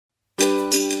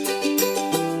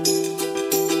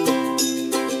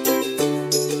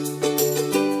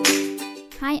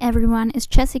everyone, it's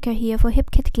Jessica here for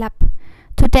HipKit Club.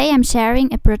 Today I'm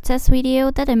sharing a process video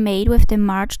that I made with the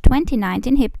March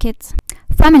 2019 HipKits.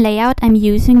 For my layout I'm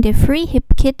using the free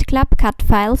HipKit Club cut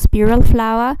file spiral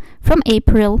flower from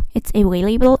April. It's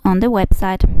available on the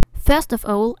website. First of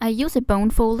all, I use a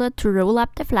bone folder to roll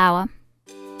up the flower.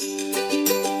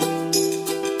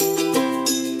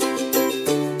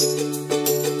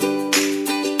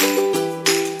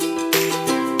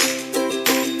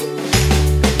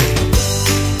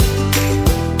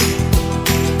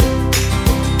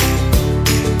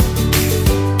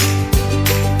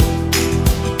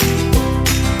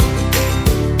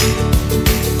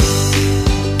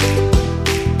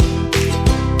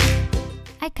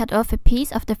 I cut off a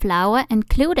piece of the flower and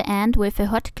glue the end with a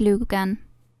hot glue gun.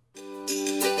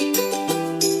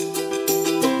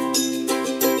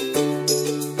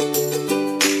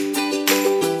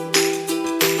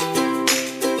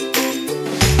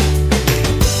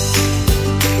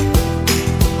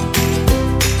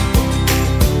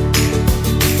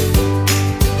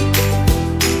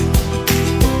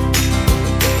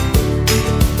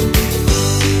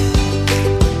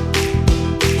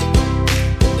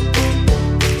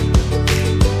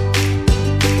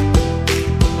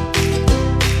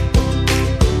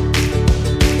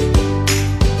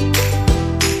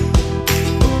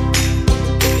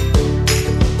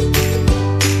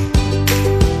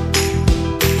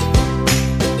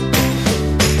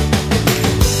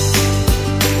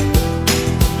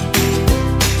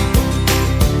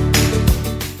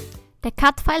 The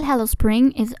cut file Hello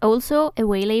Spring is also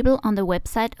available on the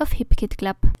website of HipKit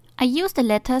Club. I use the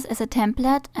letters as a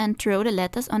template and draw the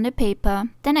letters on the paper.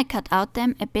 Then I cut out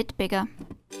them a bit bigger.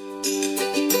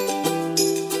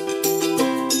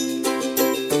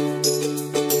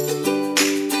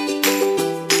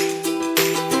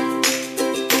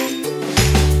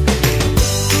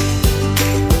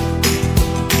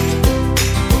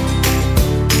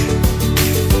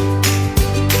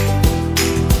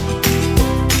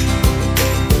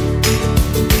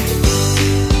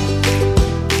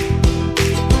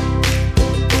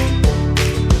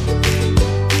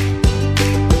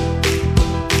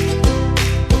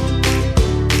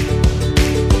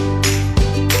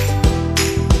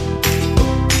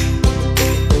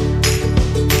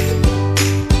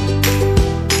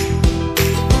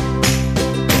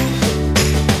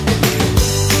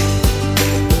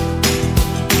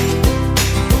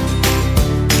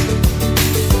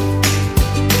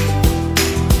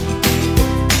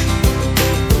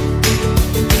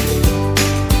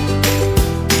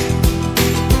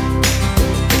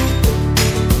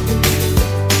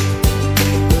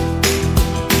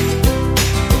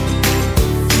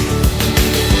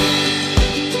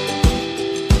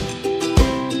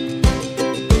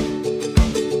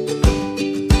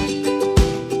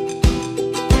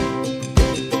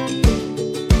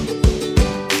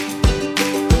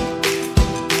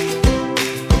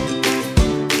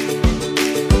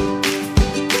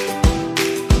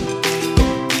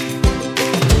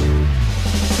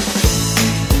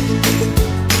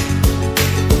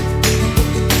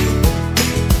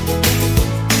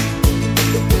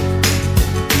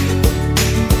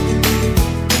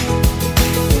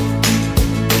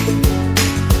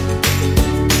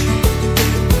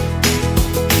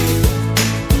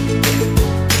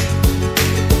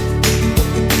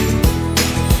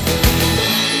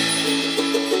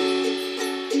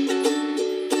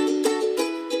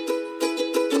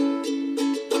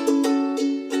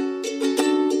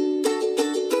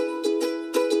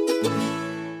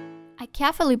 I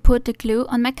carefully put the glue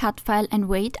on my cut file and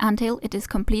wait until it is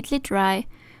completely dry.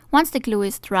 Once the glue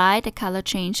is dry, the color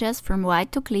changes from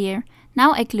white to clear.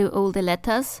 Now I glue all the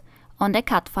letters on the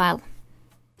cut file.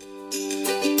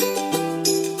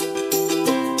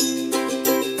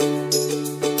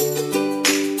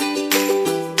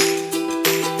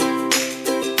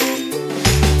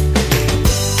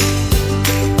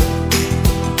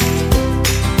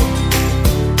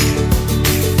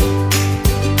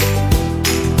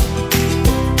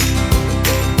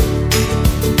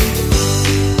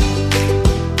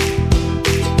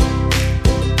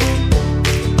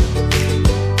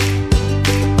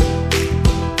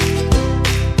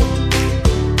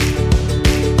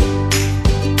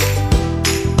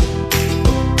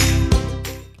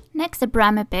 Next I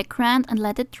prime my background and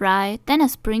let it dry, then I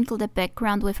sprinkle the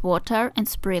background with water and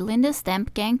sprinkle in the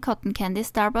Stamp Gang Cotton Candy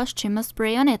Starburst Shimmer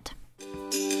Spray on it.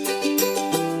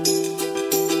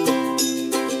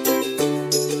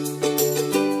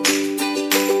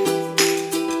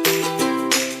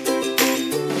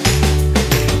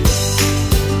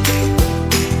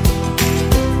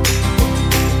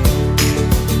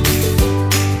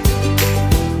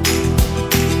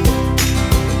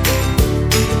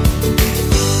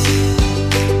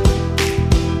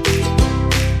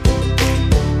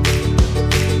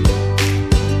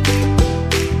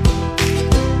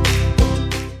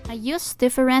 plus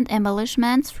different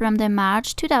embellishments from the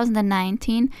March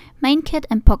 2019 main kit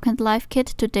and pocket life kit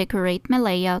to decorate my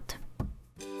layout.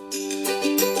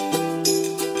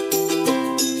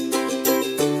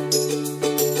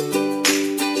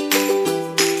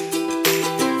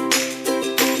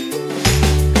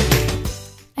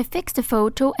 I fixed the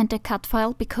photo and the cut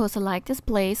file because I like this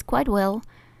place quite well,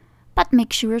 but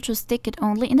make sure to stick it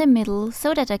only in the middle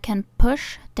so that I can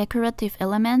push decorative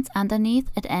elements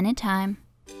underneath at any time.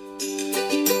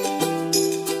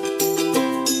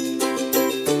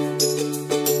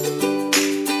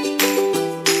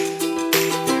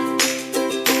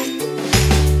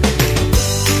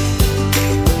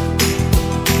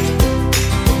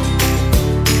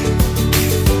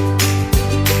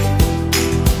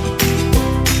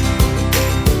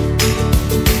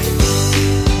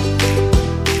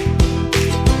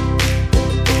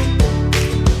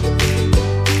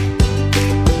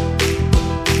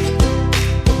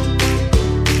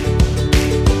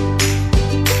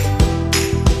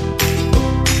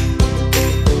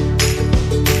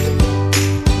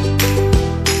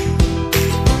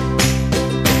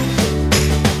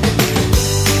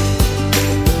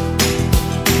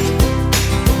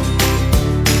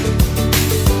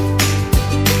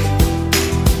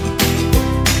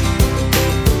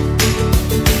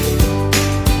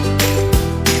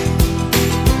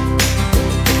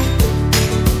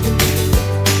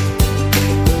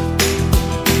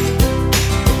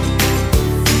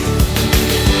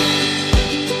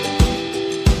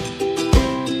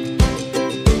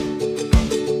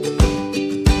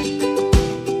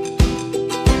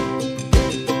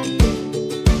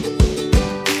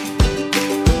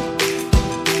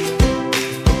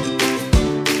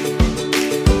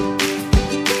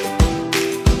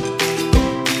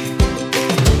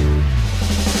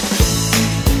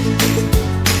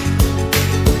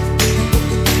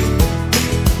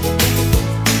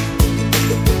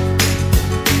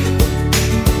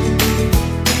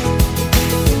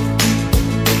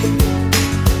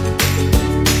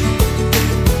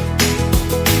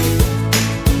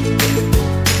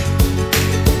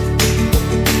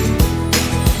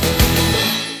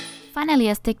 Finally,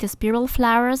 I stick the spiral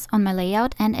flowers on my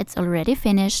layout and it's already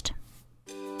finished.